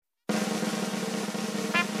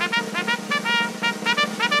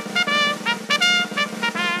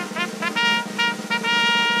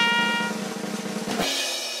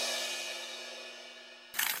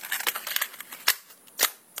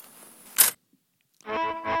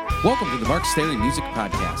Welcome to the Mark Stary Music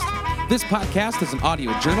Podcast. This podcast is an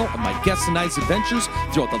audio journal of my guests and I's adventures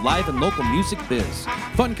throughout the live and local music biz.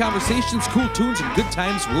 Fun conversations, cool tunes, and good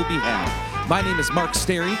times will be had. My name is Mark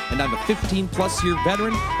Stary, and I'm a 15-plus year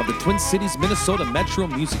veteran of the Twin Cities, Minnesota metro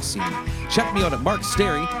music scene. Check me out at Mark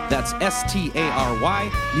Stary, that's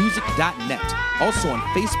S-T-A-R-Y, music.net. Also on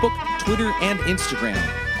Facebook, Twitter, and Instagram.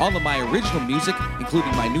 All of my original music,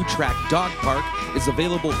 including my new track, Dog Park, is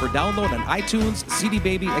available for download on iTunes, CD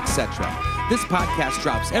Baby, etc. This podcast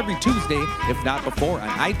drops every Tuesday, if not before, on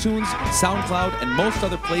iTunes, SoundCloud, and most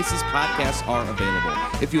other places podcasts are available.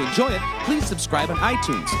 If you enjoy it, please subscribe on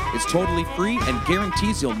iTunes. It's totally free and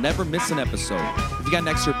guarantees you'll never miss an episode. If you got an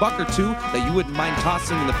extra buck or two that you wouldn't mind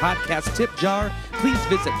tossing in the podcast tip jar, please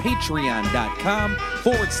visit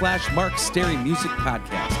patreon.com/Mark Stary Music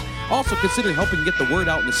Podcast. Also, consider helping get the word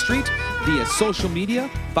out in the street via social media,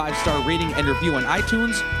 5-star rating and review on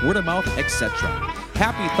iTunes, word of mouth, etc.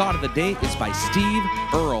 Happy Thought of the Day is by Steve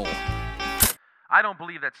Earle. I don't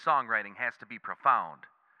believe that songwriting has to be profound,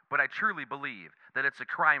 but I truly believe that it's a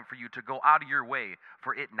crime for you to go out of your way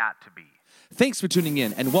for it not to be. Thanks for tuning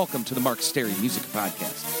in, and welcome to the Mark Stary Music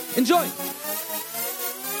Podcast. Enjoy!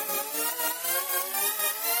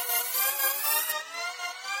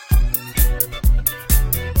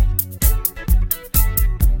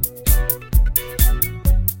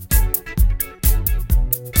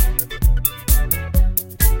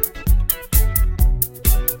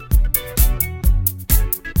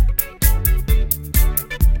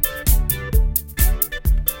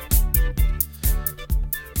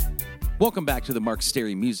 Welcome back to the Mark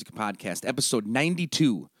Stary Music Podcast, episode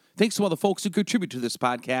 92. Thanks to all the folks who contribute to this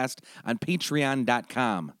podcast on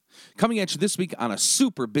patreon.com. Coming at you this week on a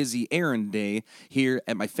super busy errand day here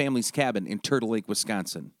at my family's cabin in Turtle Lake,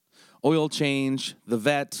 Wisconsin. Oil change, the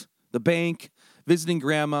vet, the bank, visiting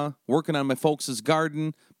grandma, working on my folks'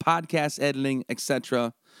 garden, podcast editing,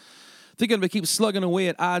 etc. Think I'm going to keep slugging away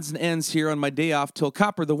at odds and ends here on my day off till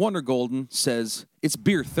Copper the Wonder Golden says it's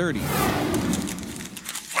beer 30.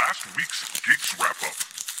 Geeks Wrap-Up.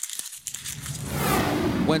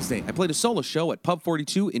 Wednesday, I played a solo show at Pub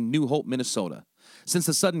 42 in New Hope, Minnesota. Since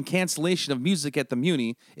the sudden cancellation of music at the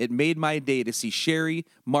Muni, it made my day to see Sherry,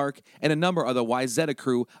 Mark, and a number of the Wyzetta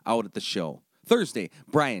crew out at the show. Thursday,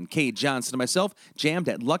 Brian K. Johnson and myself jammed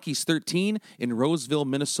at Lucky's 13 in Roseville,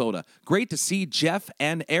 Minnesota. Great to see Jeff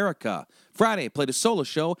and Erica. Friday, played a solo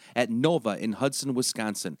show at Nova in Hudson,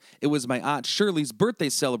 Wisconsin. It was my Aunt Shirley's birthday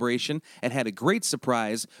celebration and had a great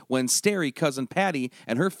surprise when Stary cousin Patty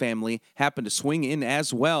and her family happened to swing in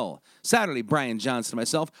as well. Saturday, Brian Johnson and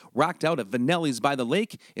myself rocked out at Vanelli's by the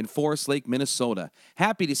Lake in Forest Lake, Minnesota.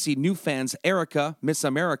 Happy to see new fans Erica, Miss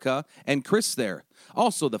America, and Chris there.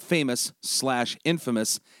 Also the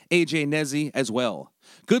famous/infamous AJ Nezzi as well.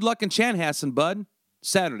 Good luck in Chanhassen, bud.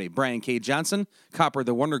 Saturday, Brian K. Johnson, Copper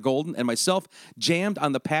the Wonder Golden, and myself jammed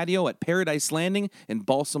on the patio at Paradise Landing in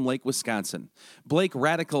Balsam Lake, Wisconsin. Blake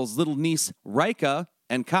Radical's little niece, Rika,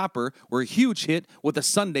 and Copper were a huge hit with a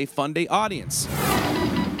Sunday Fun Day audience.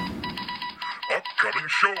 Upcoming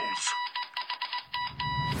shows.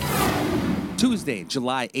 Tuesday,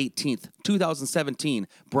 July 18th, 2017,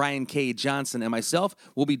 Brian K. Johnson and myself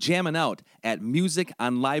will be jamming out at Music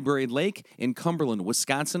on Library Lake in Cumberland,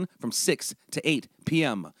 Wisconsin from 6 to 8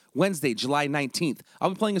 p.m. Wednesday, July 19th,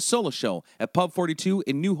 I'll be playing a solo show at Pub 42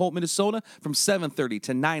 in New Hope, Minnesota from 7:30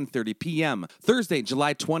 to 9:30 p.m. Thursday,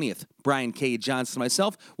 July 20th, Brian K. Johnson and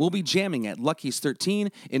myself will be jamming at Lucky's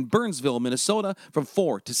 13 in Burnsville, Minnesota from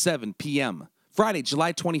 4 to 7 p.m. Friday,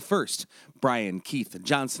 July 21st, Brian Keith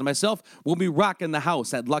Johnson and myself will be rocking the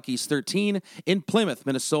house at Lucky's 13 in Plymouth,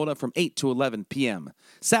 Minnesota from 8 to 11 p.m.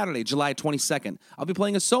 Saturday, July 22nd, I'll be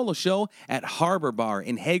playing a solo show at Harbor Bar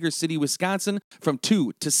in Hager City, Wisconsin from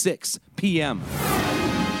 2 to 6 p.m.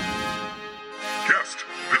 Guest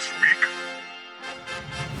this week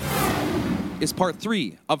is part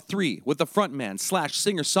 3 of 3 with the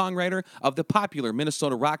frontman/singer-songwriter of the popular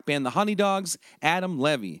Minnesota rock band The Honey Dogs, Adam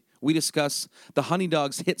Levy. We discuss the Honey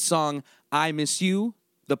Dogs' hit song, I Miss You,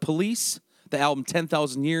 The Police, the album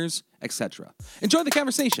 10,000 Years, etc. Enjoy the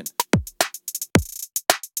conversation.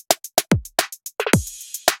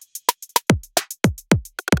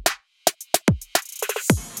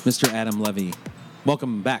 Mr. Adam Levy,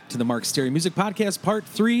 welcome back to the Mark Stary Music Podcast, Part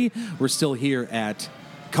 3. We're still here at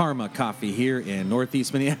Karma Coffee here in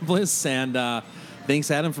Northeast Minneapolis, and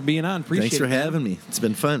thanks, Adam, for being on. Appreciate it. Thanks for having me. It's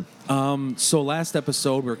been fun. So last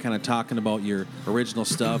episode, we were kind of talking about your original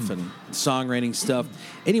stuff and songwriting stuff.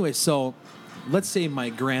 Anyway, so let's say my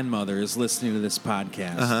grandmother is listening to this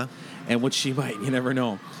podcast, and what she might, you never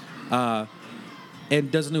know. and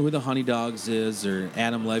doesn't know who the Honey Dogs is or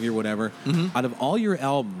Adam Levy or whatever, out of all your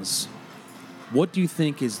albums, what do you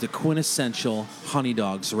think is the quintessential Honey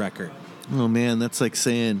Dogs record? Oh man, that's like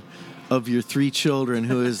saying, of your 3 children,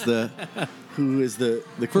 who is the For a person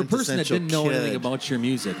that quintessential didn't know kid? anything about your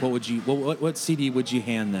music, what CD would you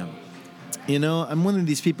hand them? You know, I'm one of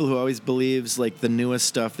these people who always believes like the newest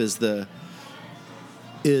stuff is the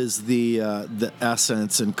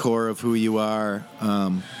essence and core of who you are.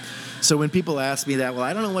 So when people ask me that, well,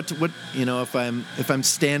 I don't know what you know, if I'm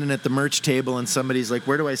standing at the merch table and somebody's like,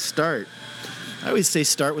 where do I start? I always say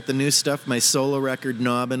start with the new stuff. My solo record,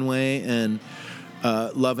 Knob and Way, and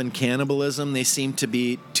Love and Cannibalism. They seem to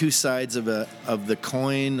be two sides of the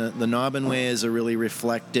coin. The Knob and Way is a really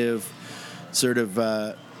reflective, sort of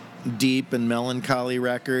deep and melancholy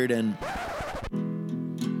record, and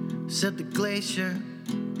Set the glacier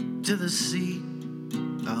to the sea.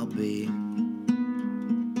 I'll be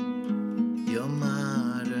your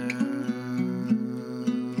martyr.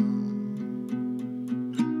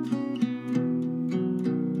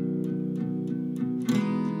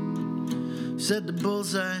 Set the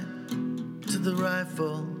bullseye to the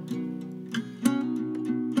rifle.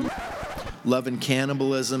 Love and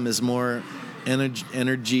Cannibalism is more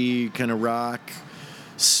energy kind of rock,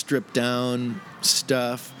 stripped down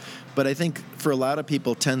stuff. But I think for a lot of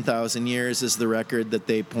people, 10,000 Years is the record that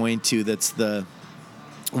they point to that's the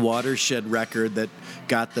watershed record that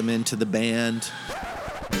got them into the band.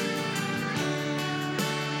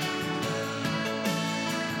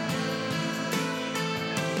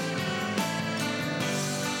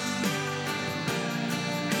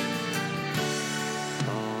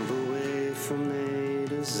 All the way from A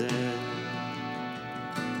to Z.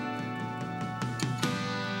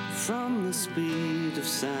 From the speed of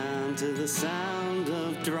sound to the sound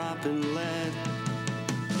of dropping lead.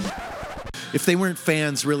 If they weren't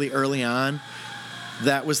fans really early on,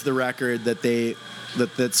 that was the record that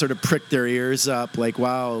that sort of pricked their ears up, like,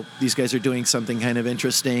 wow, these guys are doing something kind of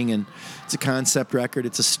interesting. And it's a concept record,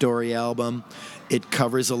 it's a story album, it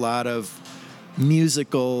covers a lot of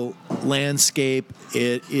musical landscape.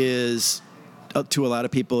 It is, to a lot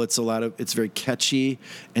of people, it's very catchy,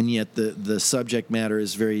 and yet the subject matter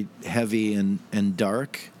is very heavy and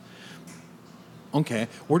dark. Okay,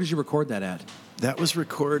 where did you record that at? That was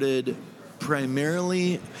recorded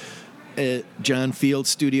primarily at John Field's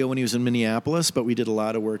studio when he was in Minneapolis, but we did a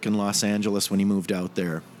lot of work in Los Angeles when he moved out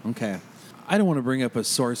there. Okay. I don't want to bring up a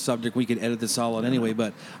sore subject. We could edit this all out anyway,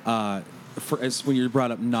 but when you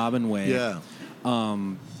brought up Knob and Way,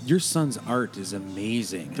 your son's art is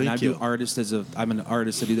amazing. Thank you. I'm an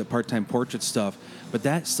artist. I do that part-time portrait stuff, but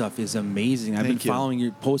that stuff is amazing. I've been Thank you. following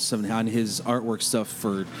your posts on his artwork stuff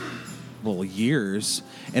for years,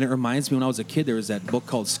 and it reminds me when I was a kid there was that book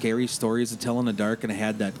called Scary Stories to Tell in the Dark, and it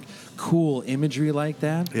had that cool imagery like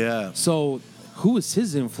that. Yeah. So who is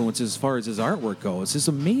his influence as far as his artwork goes? It's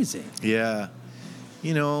amazing. Yeah.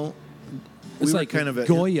 You know, It's we were like kind of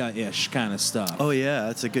Goya-ish kind of stuff. Oh yeah,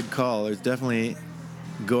 that's a good call. There's definitely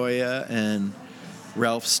Goya and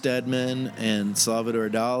Ralph Steadman and Salvador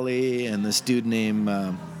Dali and this dude named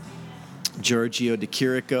Giorgio de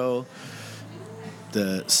Chirico,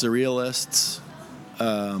 the surrealists.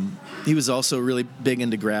 He was also really big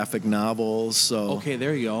into graphic novels. So Okay,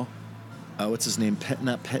 there you go. what's his name?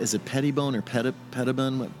 Is it Pettibone or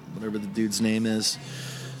Pettibone? Whatever the dude's name is.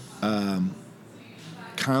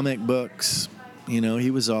 Comic books. You know,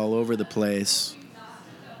 he was all over the place,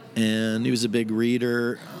 and he was a big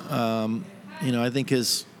reader. You know, I think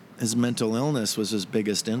his mental illness was his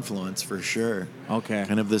biggest influence for sure. Okay.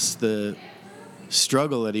 Kind of the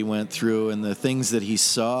struggle that he went through and the things that he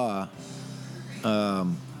saw,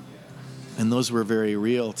 and those were very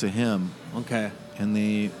real to him. Okay. And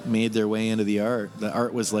they made their way into the art. The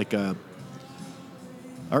art was a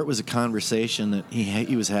conversation that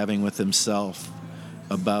he was having with himself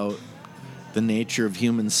about the nature of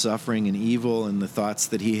human suffering and evil, and the thoughts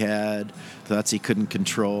that he had, thoughts he couldn't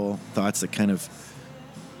control, thoughts that kind of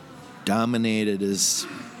dominated his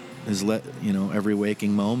every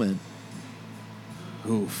waking moment.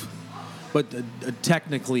 Oof. But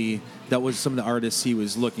technically, that was some of the artists he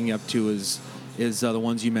was looking up to is the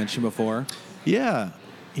ones you mentioned before. Yeah,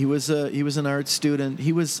 he was an art student.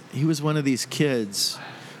 He was one of these kids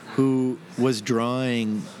who was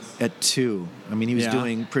drawing at 2. I mean, he was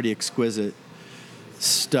doing pretty exquisite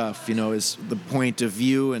stuff. You know, is the point of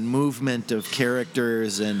view and movement of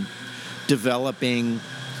characters and developing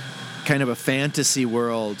kind of a fantasy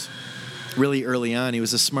world really early on. He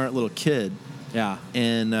was a smart little kid. Yeah.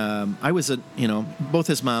 And I was both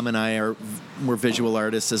his mom and I were visual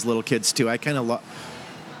artists as little kids too. I kind of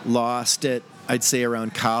lost it, I'd say,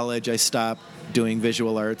 around college. I stopped doing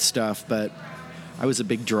visual art stuff, but I was a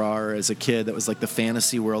big drawer as a kid. That was like the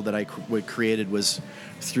fantasy world that I created was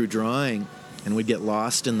through drawing, and we'd get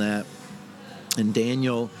lost in that. And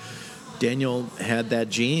Daniel had that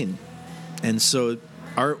gene, and so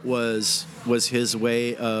art was his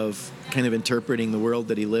way of kind of interpreting the world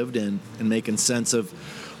that he lived in and making sense of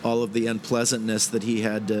all of the unpleasantness that he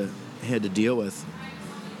had to deal with.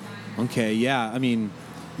 Okay, yeah. I mean,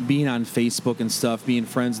 being on Facebook and stuff, being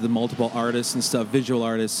friends with the multiple artists and stuff, visual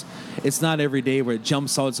artists, it's not every day where it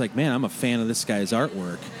jumps out. It's like, man, I'm a fan of this guy's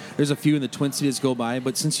artwork. There's a few in the Twin Cities go by,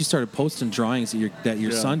 but since you started posting drawings that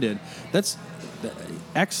your son did, that's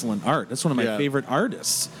excellent art. That's one of my favorite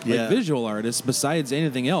artists, like visual artists, besides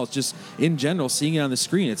anything else. Just in general, seeing it on the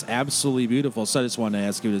screen, it's absolutely beautiful. So I just wanted to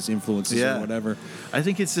ask you his influences or whatever. I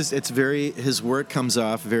think his work comes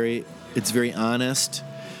off it's very honest.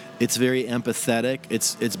 It's very empathetic.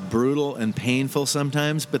 It's brutal and painful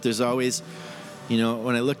sometimes, but there's always,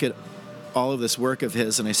 when I look at all of this work of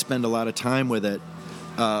his and I spend a lot of time with it,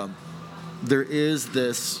 there is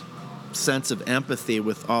this sense of empathy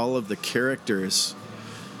with all of the characters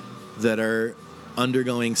that are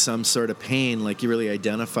undergoing some sort of pain. Like you really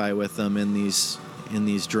identify with them in these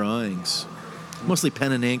drawings, mostly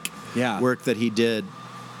pen and ink work that he did.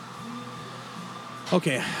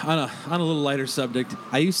 Okay, on a little lighter subject,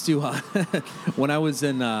 I used to when I was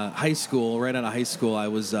in high school, right out of high school, I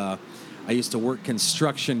used to work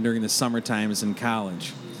construction during the summer times in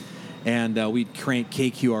college, and we'd crank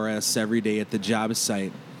KQRS every day at the job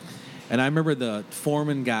site. And I remember the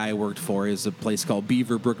foreman guy I worked for is a place called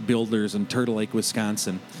Beaverbrook Builders in Turtle Lake,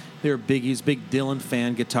 Wisconsin. They were big. He's a big Dylan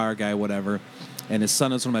fan, guitar guy, whatever. And his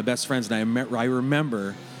son was one of my best friends. And I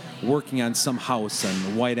remember working on some house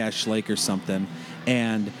on White Ash Lake or something.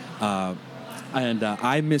 And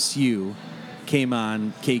I Miss You came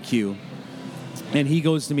on KQ. And he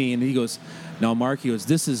goes to me and he goes, "Now, Mark," he goes,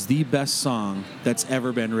 "this is the best song that's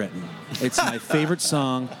ever been written. It's my favorite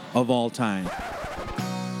song of all time."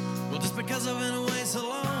 Well, just because I've been away so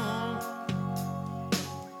long,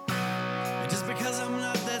 and just because I'm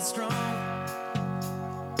not that strong,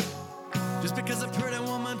 just because a pretty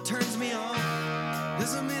woman turns me on,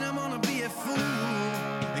 doesn't mean I'm gonna be a fool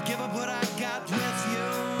and give up what I got with you.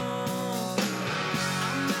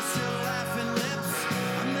 I miss your laughing lips,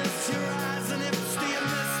 I miss your eyes, and hips. Do you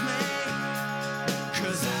miss me?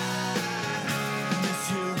 'Cause I miss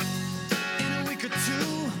you. In a week or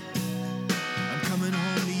two, I'm coming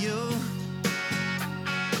home to you.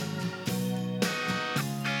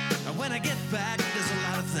 And when I get back, there's a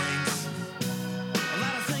lot of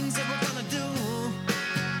things that we're gonna do.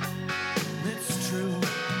 It's true.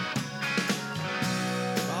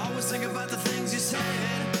 I always think about the things you said.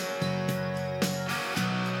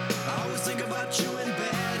 I always think about you in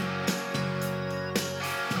bed.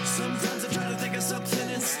 Sometimes I try to think of something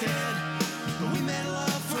instead. But we made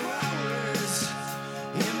love for hours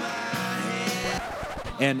in my head.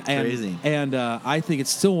 And Crazy. And I think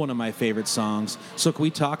it's still one of my favorite songs. So can we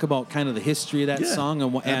talk about kind of the history of that song?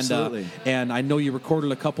 Absolutely. And I know you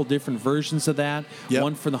recorded a couple different versions of that. Yep.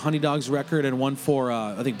 One for the Honey Dogs record and one for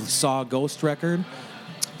I think Saw Ghost record.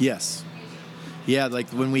 Yes. Yeah, like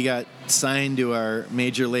when we got signed to our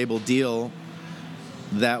major label deal,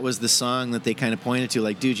 that was the song that they kind of pointed to,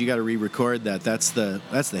 like, dude, you got to re-record that. That's the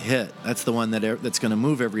hit. That's the one that's going to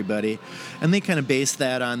move everybody. And they kind of based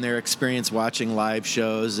that on their experience watching live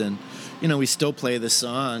shows. And, we still play the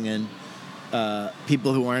song, and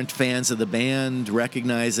people who aren't fans of the band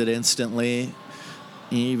recognize it instantly,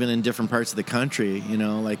 even in different parts of the country.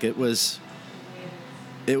 Like it was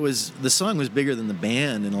the song was bigger than the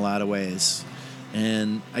band in a lot of ways.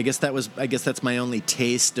 And I guess that's my only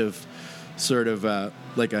taste of sort of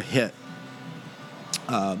like a hit.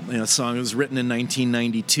 Song was written in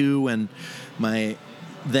 1992, and my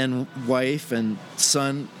then wife and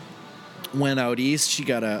son went out east. She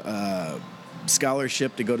got a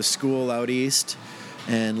scholarship to go to school out east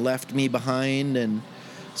and left me behind, and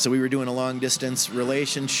so we were doing a long distance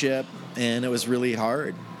relationship, and it was really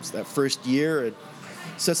hard. So that first year,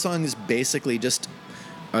 so that song is basically just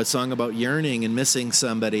a song about yearning and missing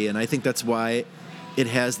somebody, and I think that's why it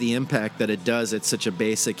has the impact that it does. It's such a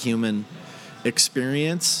basic human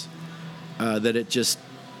experience that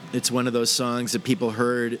it's one of those songs that people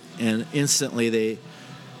heard and instantly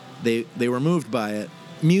they were moved by it.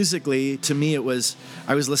 Musically, to me, I was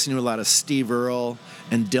listening to a lot of Steve Earle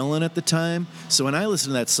and Dylan at the time. So when I listen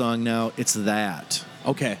to that song now, it's that.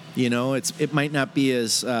 Okay. It might not be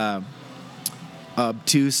as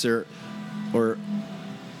obtuse or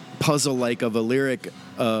puzzle-like of a lyric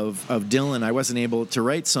of Dylan. I wasn't able to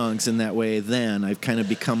write songs in that way then. I've kind of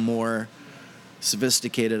become more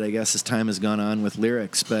sophisticated, I guess, as time has gone on with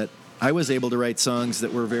lyrics. But I was able to write songs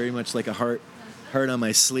that were very much like a heart on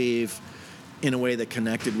my sleeve, in a way that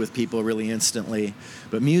connected with people really instantly.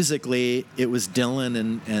 But musically, it was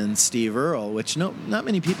Dylan and Steve Earle, which not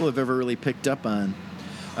many people have ever really picked up on.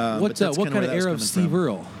 What kind of era of Steve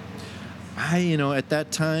Earle? At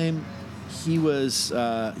that time, he was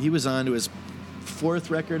on to his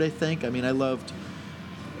fourth record, I think. I mean, I loved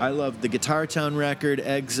the Guitar Town record,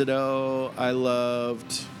 Exito. I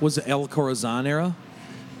loved... Was it El Corazon era?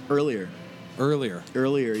 Earlier,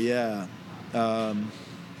 yeah.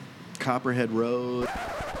 Copperhead Road.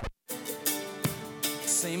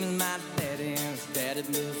 Same as my daddy and his daddy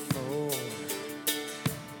before.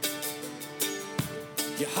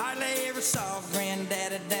 You hardly ever saw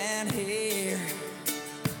granddaddy down here.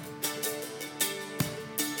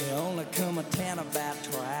 They only come a town about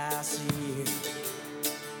twice a year.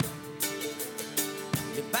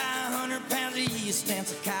 You buy 100 pounds of yeast and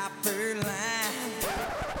a copper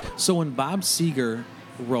line. So when Bob Seger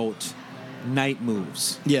wrote Night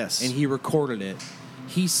Moves, Yes. and he recorded it,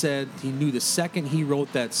 he said he knew the second he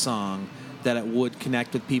wrote that song that it would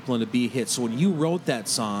connect with people and to be a hit. So when you wrote that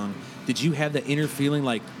song, did you have that inner feeling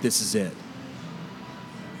like, this is it?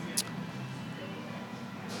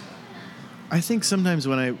 I think sometimes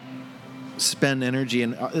when I spend energy,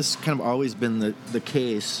 and this has kind of always been the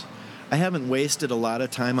case, I haven't wasted a lot of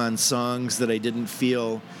time on songs that I didn't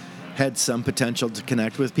feel had some potential to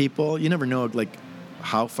connect with people. You never know, like,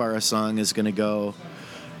 how far a song is going to go.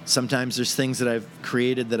 Sometimes there's things that I've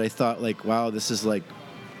created that I thought, like, wow, this is, like,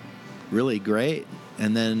 really great,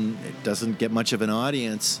 and then it doesn't get much of an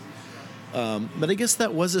audience. But I guess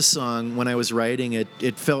that was a song, when I was writing it,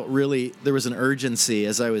 it felt really, there was an urgency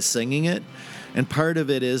as I was singing it. And part of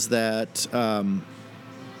it is that,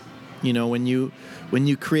 when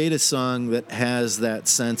you create a song that has that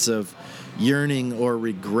sense of yearning or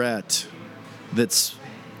regret that's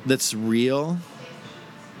real,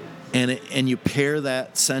 and you pair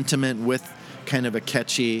that sentiment with kind of a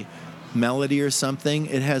catchy melody or something,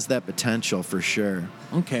 it has that potential for sure.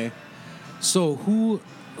 Okay. So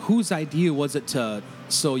whose idea was it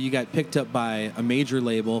so you got picked up by a major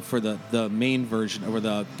label for the main version or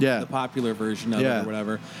the popular version of it or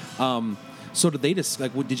whatever. So did they just,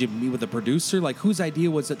 like, did you meet with a producer? Like, whose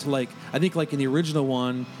idea was it to, like, I think, like, in the original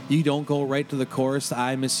one, you don't go right to the chorus, the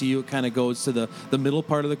I Miss You, it kind of goes to the middle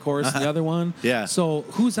part of the chorus, the other one. Yeah. So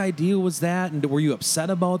whose idea was that, and were you upset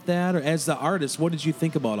about that? Or as the artist, what did you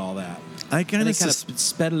think about all that? I kind of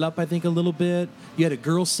sped it up, I think, a little bit. You had a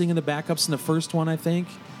girl singing the backups in the first one, I think.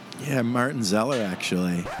 Yeah, Martin Zeller,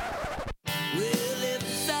 actually. Well, if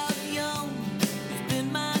so young, it's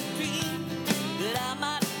been my dream that I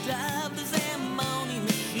might drive the Zamboni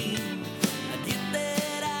machine. I get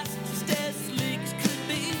that ice just as slick as could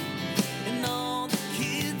be, and all the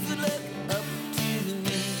kids would look up to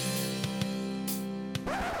me.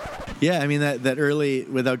 Yeah, I mean, that early,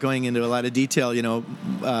 without going into a lot of detail,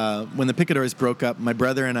 when the Picadors broke up, my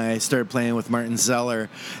brother and I started playing with Martin Zeller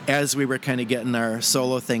as we were kind of getting our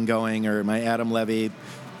solo thing going, or my Adam Levy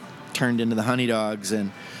turned into the Honey Dogs.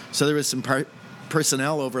 And so there was some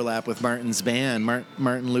personnel overlap with Martin's band.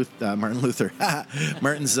 Martin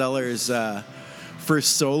Zeller's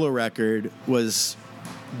first solo record was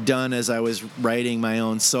done as I was writing my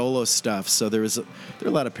own solo stuff, so there were a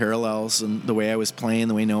lot of parallels in the way I was playing,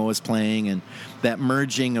 the way Noah was playing, and that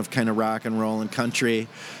merging of kind of rock and roll and country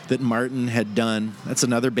that Martin had done. That's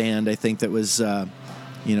another band I think that was,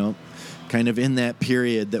 kind of in that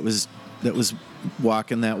period that was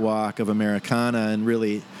walking that walk of Americana and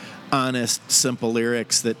really honest, simple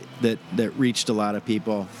lyrics that reached a lot of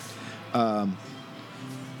people. But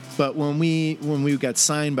when we got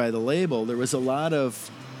signed by the label, there was a lot of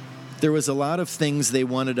things they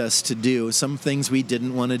wanted us to do. Some things we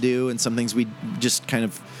didn't want to do, and some things we just kind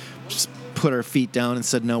of put our feet down and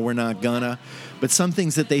said, no, we're not gonna. But some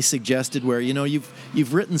things that they suggested where,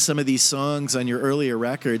 you've written some of these songs on your earlier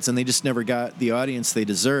records and they just never got the audience they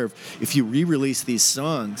deserve. If you re-release these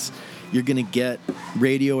songs, you're going to get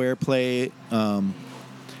radio airplay.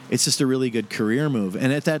 It's just a really good career move.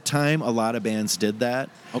 And at that time, a lot of bands did that.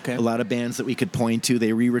 Okay. A lot of bands that we could point to,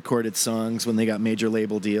 they re-recorded songs when they got major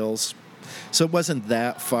label deals. So it wasn't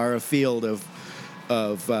that far afield of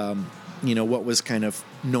what was kind of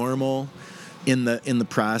normal in the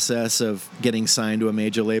process of getting signed to a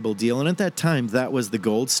major label deal. And at that time, that was the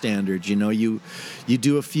gold standard. You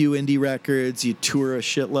do a few indie records, you tour a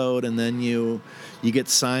shitload, and then you get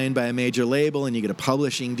signed by a major label and you get a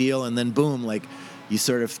publishing deal, and then boom, like, you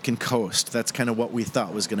sort of can coast. That's kind of what we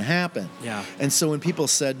thought was going to happen. Yeah. And so when people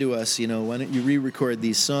said to us, why don't you re-record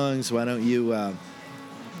these songs? Why don't you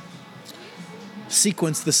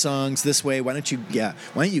sequence the songs this way. Why don't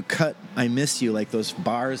you cut I Miss You, like those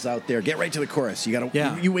bars out there. Get right to the chorus.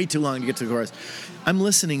 You wait too long to get to the chorus. I'm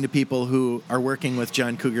listening to people who are working with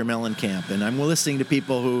John Cougar Mellencamp, and I'm listening to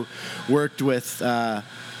people who worked with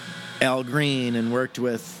Al Green and worked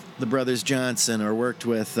with the Brothers Johnson or worked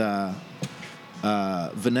with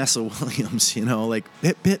Vanessa Williams, like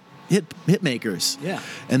hit makers. Yeah.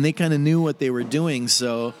 And they kind of knew what they were doing,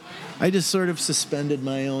 so I just sort of suspended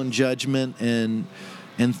my own judgment and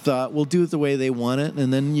thought, we'll do it the way they want it,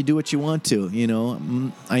 and then you do what you want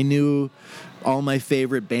to. I knew all my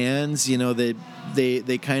favorite bands.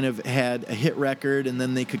 They kind of had a hit record, and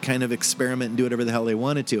then they could kind of experiment and do whatever the hell they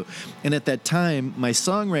wanted to. And at that time, my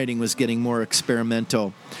songwriting was getting more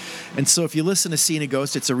experimental. And so if you listen to Seen a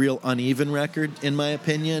Ghost, it's a real uneven record, in my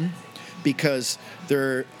opinion, because there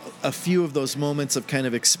are a few of those moments of kind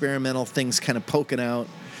of experimental things kind of poking out.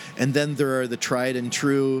 And then there are the tried and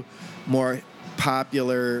true, more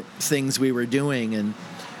popular things we were doing. And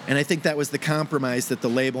I think that was the compromise that the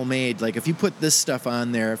label made. Like, if you put this stuff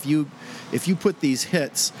on there, if you put these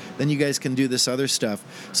hits, then you guys can do this other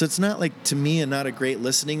stuff. So it's not, like, to me, not a great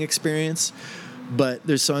listening experience. But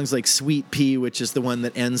there's songs like Sweet Pea, which is the one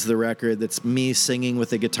that ends the record. That's me singing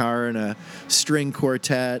with a guitar and a string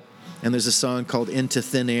quartet. And there's a song called Into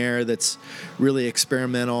Thin Air that's really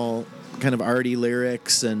experimental, kind of arty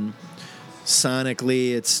lyrics, and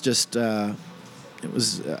sonically it's just it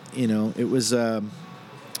was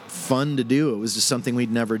fun to do. It was just something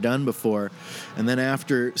we'd never done before. And then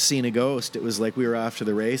after Seen a Ghost, it was like we were off to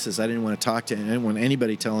the races. I didn't want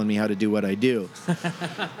anybody telling me how to do what I do.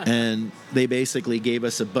 And they basically gave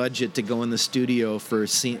us a budget to go in the studio for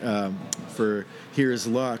Here's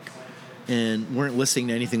Luck, and weren't listening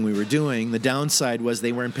to anything we were doing. The downside was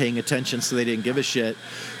they weren't paying attention, so they didn't give a shit.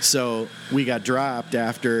 So we got dropped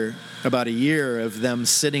after about a year of them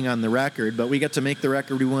sitting on the record, but we got to make the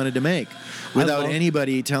record we wanted to make without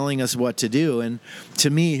anybody telling us what to do. And to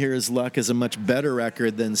me, Here's Luck is a much better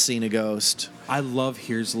record than Seen a Ghost. I love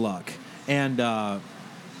Here's Luck. And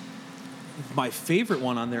my favorite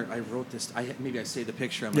one on there, I wrote this, maybe I saved the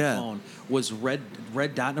picture on my phone, was Red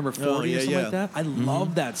Dot number 40 or something like that. I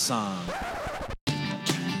love that song.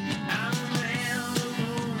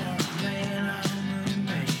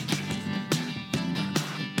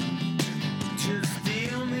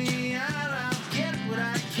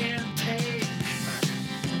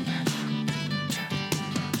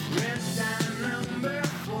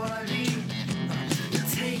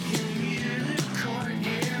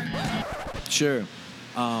 Sure.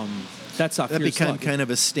 That's off. That became kind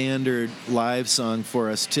of a standard live song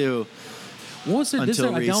for us too. What was there? Is there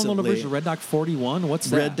a downloadable version of Red Dot 41? What's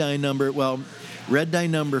that? Red Dye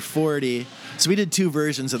number 40. So we did two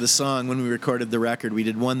versions of the song when we recorded the record. We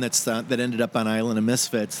did one that ended up on Island of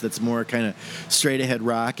Misfits. That's more kind of straight ahead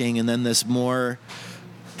rocking, and then this more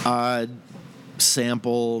odd,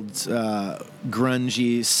 sampled,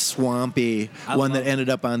 grungy, swampy one that ended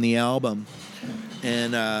up on the album.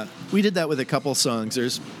 And we did that with a couple songs.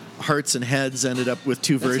 There's Hearts and Heads ended up with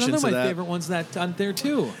two versions of that. That's one of my favorite ones that on there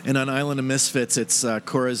too. And on Island of Misfits, it's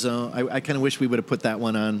Corazon. I kind of wish we would have put that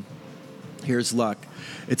one on Here's Luck.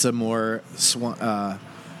 It's a more...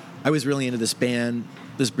 I was really into this band,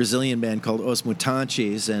 this Brazilian band called Os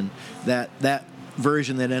Mutantes, and that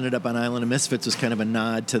version that ended up on Island of Misfits was kind of a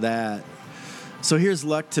nod to that. So Here's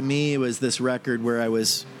Luck to me was this record where I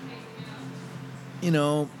was,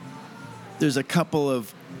 there's a couple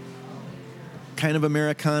of kind of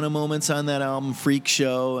Americana moments on that album, Freak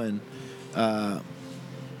Show and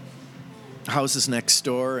Houses Next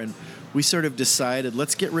Door, and we sort of decided,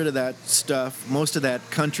 let's get rid of that stuff, most of that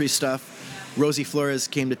country stuff. Rosie Flores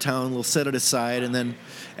came to town, we'll set it aside, and then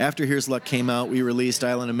after Here's Luck came out, we released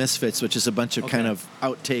Island of Misfits, which is a bunch of kind of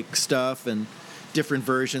outtake stuff and different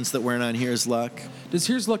versions that weren't on Here's Luck. Does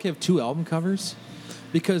Here's Luck have two album covers?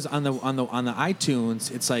 Because on the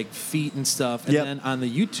iTunes, it's like feet and stuff, and then on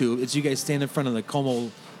the YouTube, it's you guys stand in front of the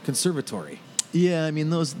Como Conservatory. Yeah, I mean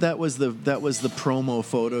that was the promo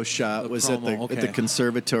photo shot at the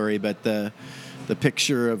conservatory, but the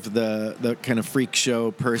picture of the kind of freak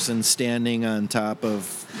show person standing on top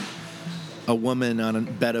of a woman on a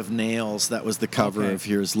bed of nails, that was the cover of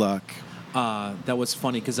Here's Luck. That was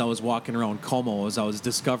funny because I was walking around Como as I was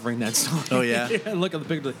discovering that song. Oh yeah, look at the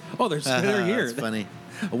picture. Oh, they're here. That's funny.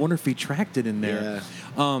 I wonder if he tracked it in there.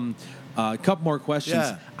 Yeah. A couple more questions.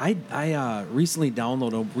 Yeah. I recently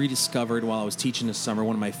rediscovered while I was teaching this summer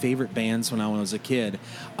one of my favorite bands when I was a kid,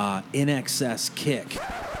 In Excess Kick.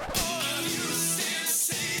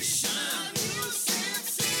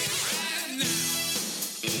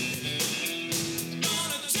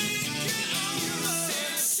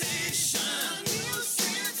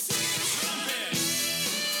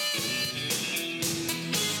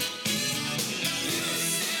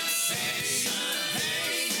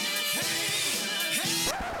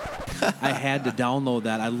 I had to download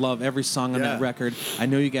that. I love every song on Yeah. that record. I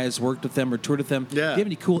know you guys worked with them or toured with them. Yeah. Do you have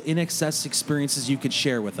any cool In Excess experiences you could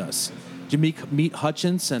share with us? Did you meet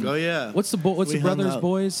Hutchins and Oh, yeah. What's the We hung brothers out.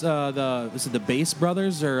 boys? Is it the Bass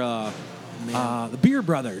Brothers or the Beer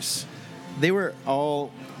Brothers? They were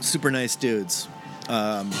all super nice dudes.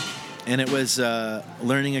 And it was a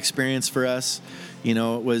learning experience for us. You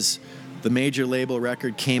know, it was the major label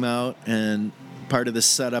record came out, and part of the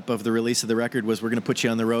setup of the release of the record was we're going to put you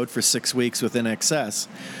on the road for 6 weeks with In Excess.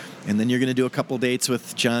 And then you're going to do a couple dates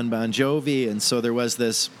with John Bon Jovi. And so there was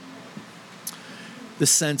this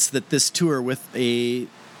sense that this tour with a,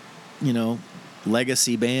 you know,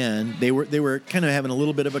 legacy band, they were kind of having a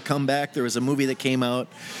little bit of a comeback. There was a movie that came out,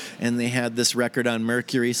 and they had this record on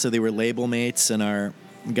Mercury, so they were label mates, and our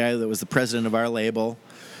guy that was the president of our label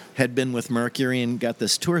had been with Mercury and got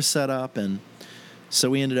this tour set up, and so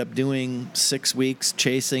we ended up doing 6 weeks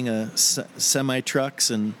chasing semi trucks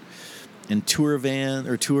and tour van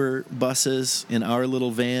or tour buses in our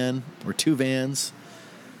little van or two vans.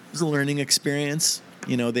 It was a learning experience.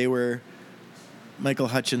 You know, Michael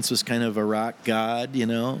Hutchins was kind of a rock god, you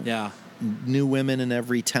know. Yeah. New women in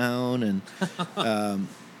every town, and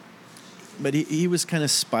but he was kind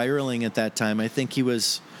of spiraling at that time. I think he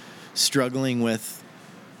was struggling with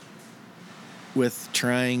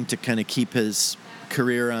trying to kind of keep his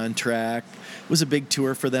career on track. It was a big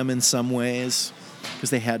tour for them in some ways because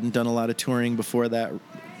they hadn't done a lot of touring before that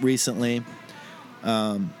recently.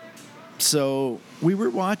 So we were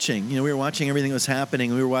watching everything that was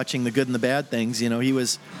happening. We were watching the good and the bad things. You know, he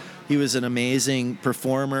was an amazing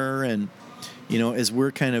performer, and you know, as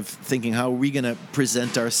we're kind of thinking, how are we going to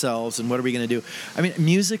present ourselves and what are we going to do? I mean,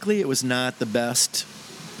 musically, it was not the best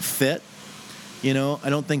fit. You know, I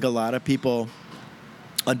don't think a lot of people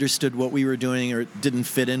understood what we were doing or didn't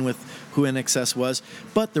fit in with who In Excess was.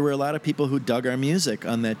 But there were a lot of people who dug our music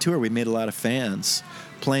on that tour. We made a lot of fans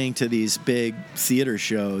playing to these big theater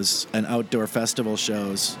shows and outdoor festival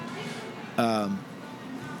shows.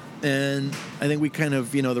 And I think we kind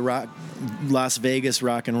of, you know, the Las Vegas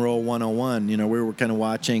Rock and Roll 101, you know, we were kind of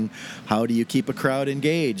watching how do you keep a crowd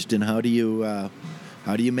engaged and how do you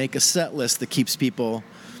make a set list that keeps people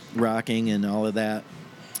rocking and all of that.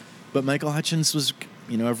 But Michael Hutchins was,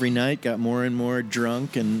 you know, every night got more and more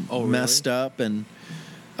drunk and messed up, and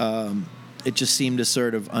it just seemed to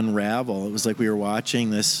sort of unravel. It was like we were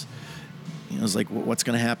watching this. You know, it was like, what's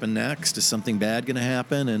going to happen next? Is something bad going to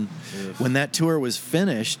happen? And when that tour was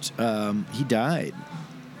finished, he died.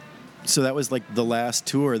 So that was like the last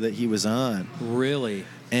tour that he was on. Really?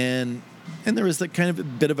 And there was like kind of a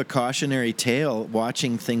bit of a cautionary tale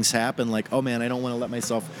watching things happen. Like, oh man, I don't want to let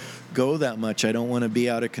myself go that much. I don't want to be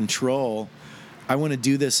out of control. I want to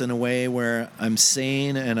do this in a way where I'm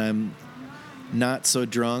sane and I'm not so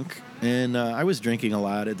drunk. And I was drinking a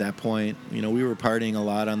lot at that point. You know, we were partying a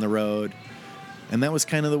lot on the road. And that was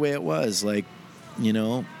kind of the way it was. Like, you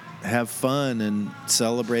know, have fun and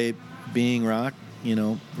celebrate being rock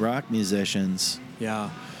musicians. Yeah.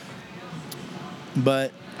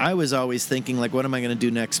 But I was always thinking, like, what am I going to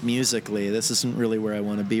do next musically? This isn't really where I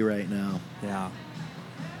want to be right now. Yeah.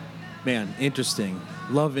 Man, interesting.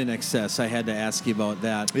 Love In Excess. I had to ask you about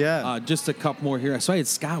that. Yeah. Just a couple more here. So I had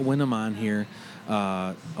Scott Winham on here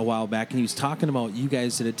a while back, and he was talking about you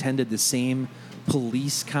guys that attended the same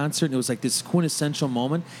Police concert, and it was like this quintessential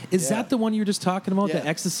moment. Is that the one you were just talking about, the Yeah.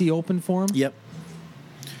 Ecstasy Open Forum? Yep.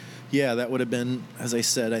 Yeah, that would have been, as I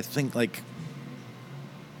said, I think like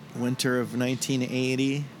winter of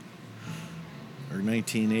 1980 or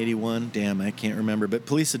 1981. Damn, I can't remember. But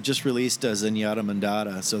Police had just released Zenyatta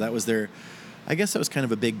Mandata, so that was their, I guess that was kind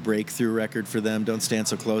of a big breakthrough record for them. Don't Stand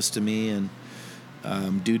So Close to Me and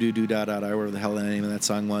Do Do Do Da Da Da, whatever the hell the name of that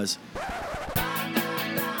song was.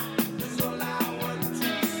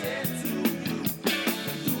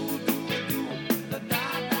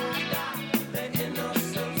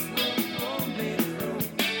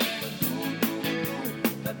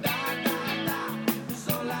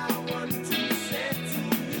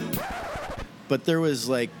 But there was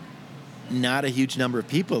like not a huge number of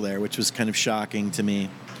people there, which was kind of shocking to me.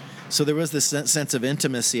 So there was this sense of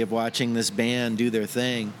intimacy of watching this band do their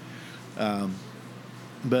thing.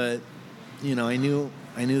 But, you know, I knew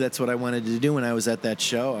that's what I wanted to do when I was at that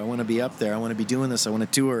show. I want to be up there. I want to be doing this. I want to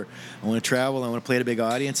tour. I want to travel. I want to play to big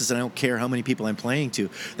audiences, and I don't care how many people I'm playing to.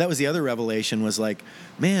 That was the other revelation, was like,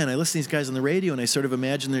 man, I listen to these guys on the radio, and I sort of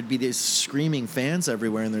imagine there'd be these screaming fans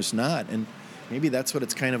everywhere, and there's not. And maybe that's what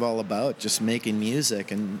it's kind of all about, just making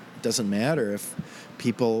music, and it doesn't matter if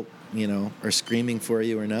people, you know, are screaming for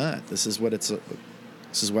you or not. This is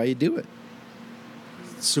why you do it.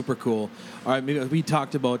 Super cool. All right, maybe we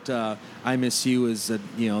talked about "I Miss You" as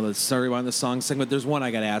the story behind the song segment. There's one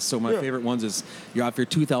I got to ask. So my favorite ones is you're off your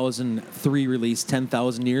 2003 release,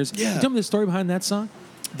 10,000 Years. Yeah. Can you tell me the story behind that song?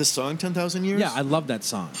 The song 10,000 Years? Yeah, I love that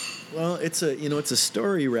song. Well, it's a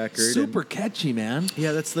story record. Super catchy, man.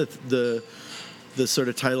 Yeah, that's the sort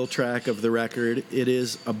of title track of the record. It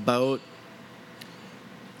is about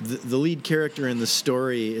the lead character in the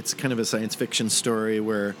story. It's kind of a science fiction story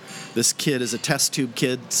where this kid is a test tube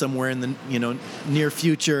kid somewhere in the near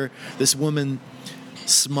future. This woman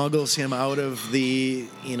smuggles him out of the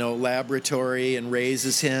laboratory and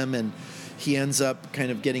raises him, and he ends up kind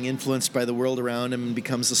of getting influenced by the world around him and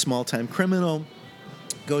becomes a small-time criminal,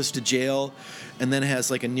 goes to jail, and then has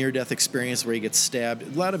like a near-death experience where he gets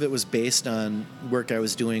stabbed. A lot of it was based on work I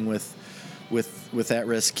was doing with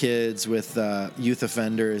at-risk kids, with youth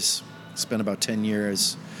offenders. Spent about 10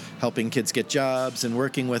 years helping kids get jobs and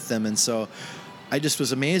working with them. And so I just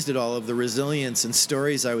was amazed at all of the resilience and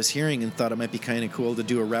stories I was hearing, and thought it might be kind of cool to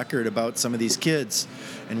do a record about some of these kids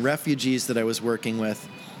and refugees that I was working with.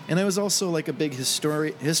 And I was also like a big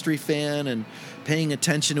history fan and paying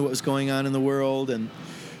attention to what was going on in the world and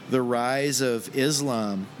the rise of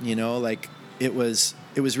Islam. Like it was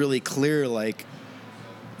really clear, like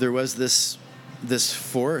there was this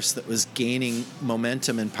force that was gaining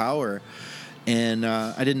momentum and power, and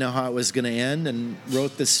I didn't know how it was going to end, and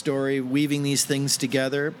wrote this story weaving these things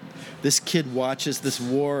together. This kid watches this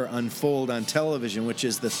war unfold on television, which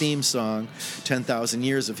is the theme song, 10,000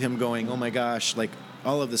 Years, of him going, oh my gosh, like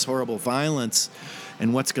all of this horrible violence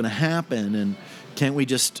and what's going to happen, and can't we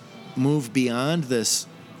just move beyond this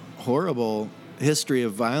horrible history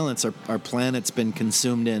of violence our planet's been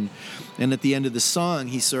consumed in. And at the end of the song,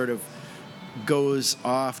 he sort of goes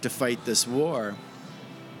off to fight this war.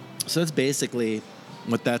 So that's basically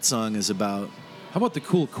what that song is about. How about the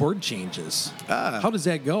cool chord changes? How does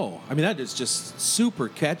that go? I mean, that is just super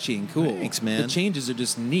catchy and cool. Thanks, man. The changes are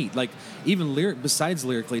just neat. Like, even besides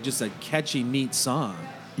lyrically, just a catchy, neat song.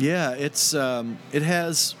 Yeah, it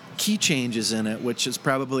has key changes in it, which is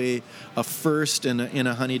probably a first in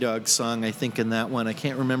a Honey Dog song, I think, in that one. I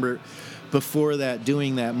can't remember before that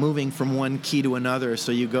doing that, moving from one key to another.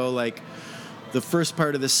 So you go like, the first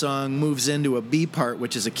part of the song moves into a B part,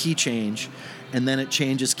 which is a key change, and then it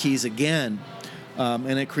changes keys again.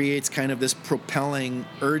 And it creates kind of this propelling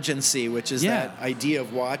urgency, which is that idea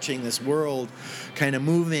of watching this world kind of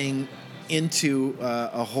moving into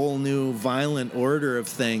a whole new violent order of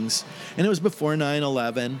things. And it was before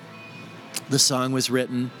 9/11. The song was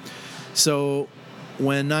written. So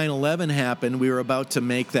when 9/11 happened, we were about to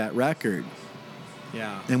make that record.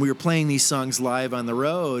 Yeah. And we were playing these songs live on the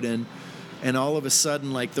road, and all of a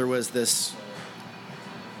sudden, like, there was this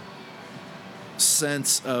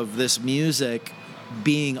sense of this music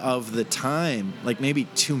being of the time, like maybe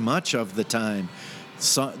too much of the time.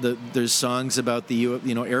 There's songs about the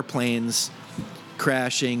airplanes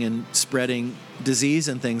crashing and spreading disease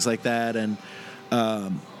and things like that, and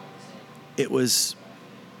it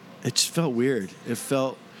just felt weird. It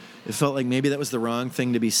felt like maybe that was the wrong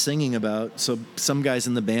thing to be singing about. So some guys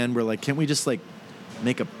in the band were like, "Can't we just like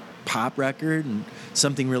make a pop record and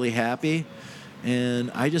something really happy?" And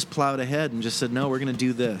I just plowed ahead and just said, "No, we're going to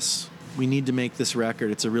do this. We need to make this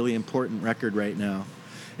record. It's a really important record right now."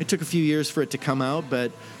 It took a few years for it to come out,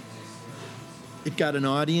 but it got an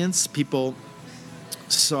audience. People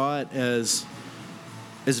saw it as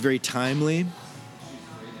very timely.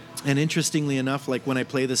 And interestingly enough, like when I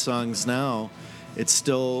play the songs now, it's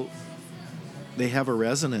still, they have a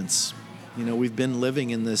resonance. We've been living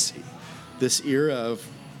in this era of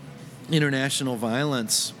international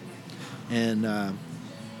violence, and our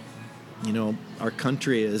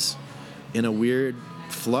country is in a weird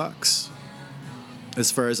flux as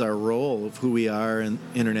far as our role of who we are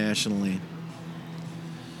internationally.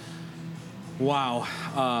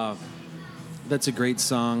 Wow. That's a great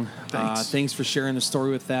song. Thanks. Thanks for sharing the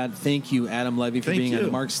story with that. Thank you, Adam Levy, for being on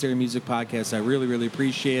the Mark Stary Music Podcast. I really, really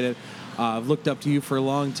appreciate it. I've looked up to you for a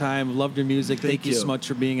long time. Loved your music. Thank you so much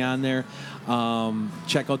for being on there.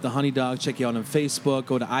 Check out the Honey Dog. Check you out on Facebook.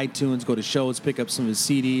 Go to iTunes. Go to shows. Pick up some of his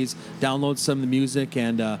CDs. Download some of the music.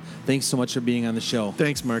 And thanks so much for being on the show.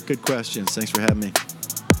 Thanks, Mark. Good questions. Thanks for having me.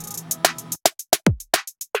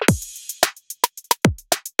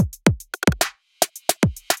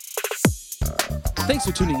 Thanks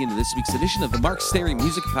for tuning in to this week's edition of the Mark Stary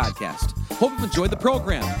Music Podcast. Hope you've enjoyed the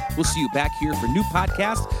program. We'll see you back here for new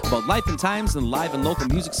podcasts about life and times in the live and local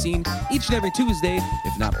music scene each and every Tuesday,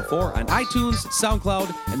 if not before, on iTunes,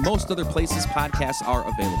 SoundCloud, and most other places podcasts are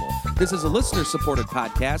available. This is a listener-supported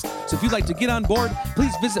podcast, so if you'd like to get on board,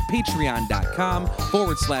 please visit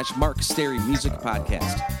patreon.com/Mark Stary Music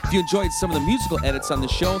Podcast. If you enjoyed some of the musical edits on the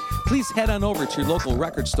show, please head on over to your local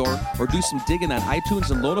record store or do some digging on iTunes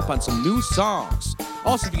and load up on some new songs.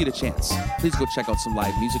 Also, if you get a chance, please go check out some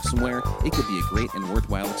live music somewhere. It could be a great and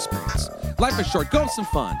worthwhile experience. Life is short. Go have some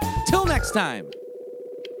fun. Till next time.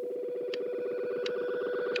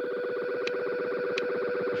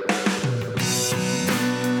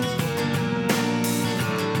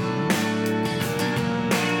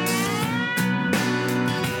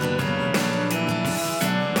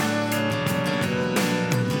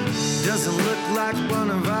 Doesn't look like one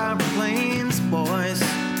of our planes, boys.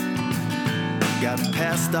 Got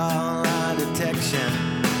past all our detection.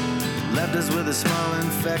 Left us with a small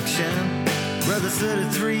infection. Brother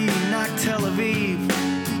 33 knocked Tel Aviv,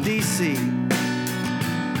 DC.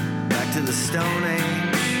 Back to the Stone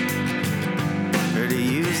Age. Heard he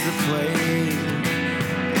used the plague.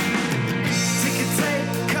 Ticket tape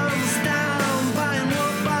comes down, buying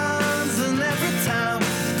war bonds in every town.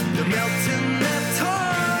 They're melting their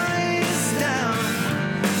toys down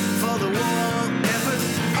for the war effort.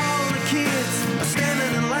 All the kids are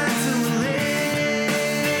standing in line to enlist.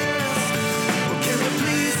 Well, can we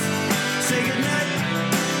please say goodnight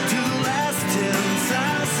to the last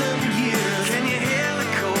 10,000 years? Can you hear the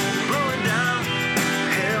cold blowing down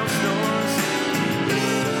hell's doors?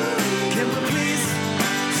 Can we please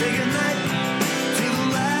say goodnight to the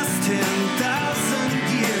last 10,000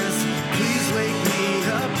 years? Please wake me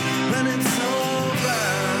up when it's over.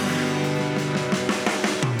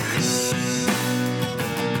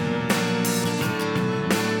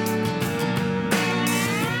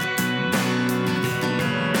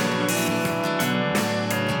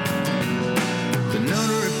 The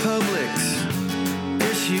known republics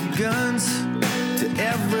issued guns to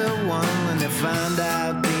everyone when they found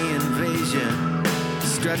out the invasion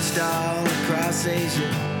stretched all across Asia.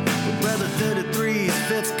 But Brother 33's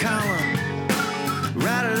fifth column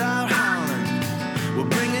routed out Holland. We're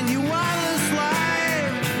bringing you wireless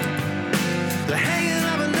life, the hanging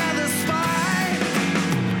of another spy.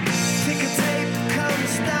 Ticker tape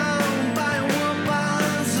comes down, buying war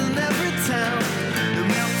bonds in every town. They're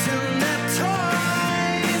melting their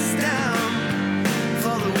toys down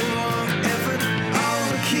for the war effort. All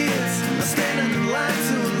the kids are standing in line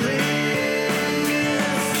to enlist.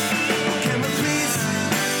 Can we please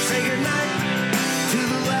say goodnight to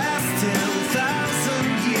the last 10,000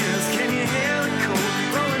 years? Can you hear the cold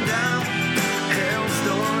blowing down hell's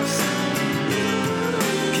doors?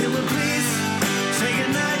 Can we please say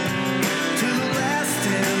goodnight to the last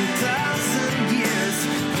 10,000 years?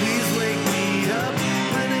 Please wake me up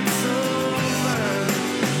when it's over.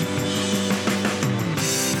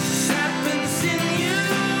 Happens in you,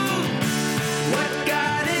 what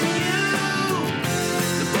got in you?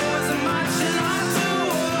 The boys are marching on to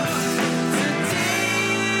war today.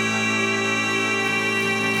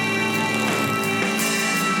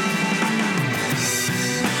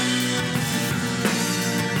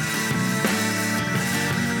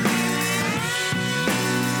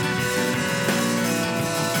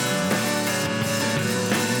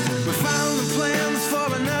 We found the plans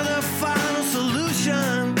for another final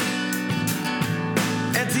solution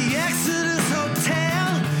at the Exodus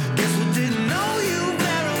Hotel. Guess we didn't know you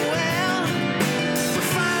very well. We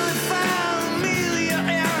finally found Amelia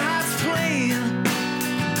Earhart's plane,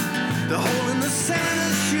 the hole in the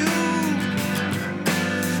senator's shoe.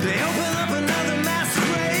 They opened up another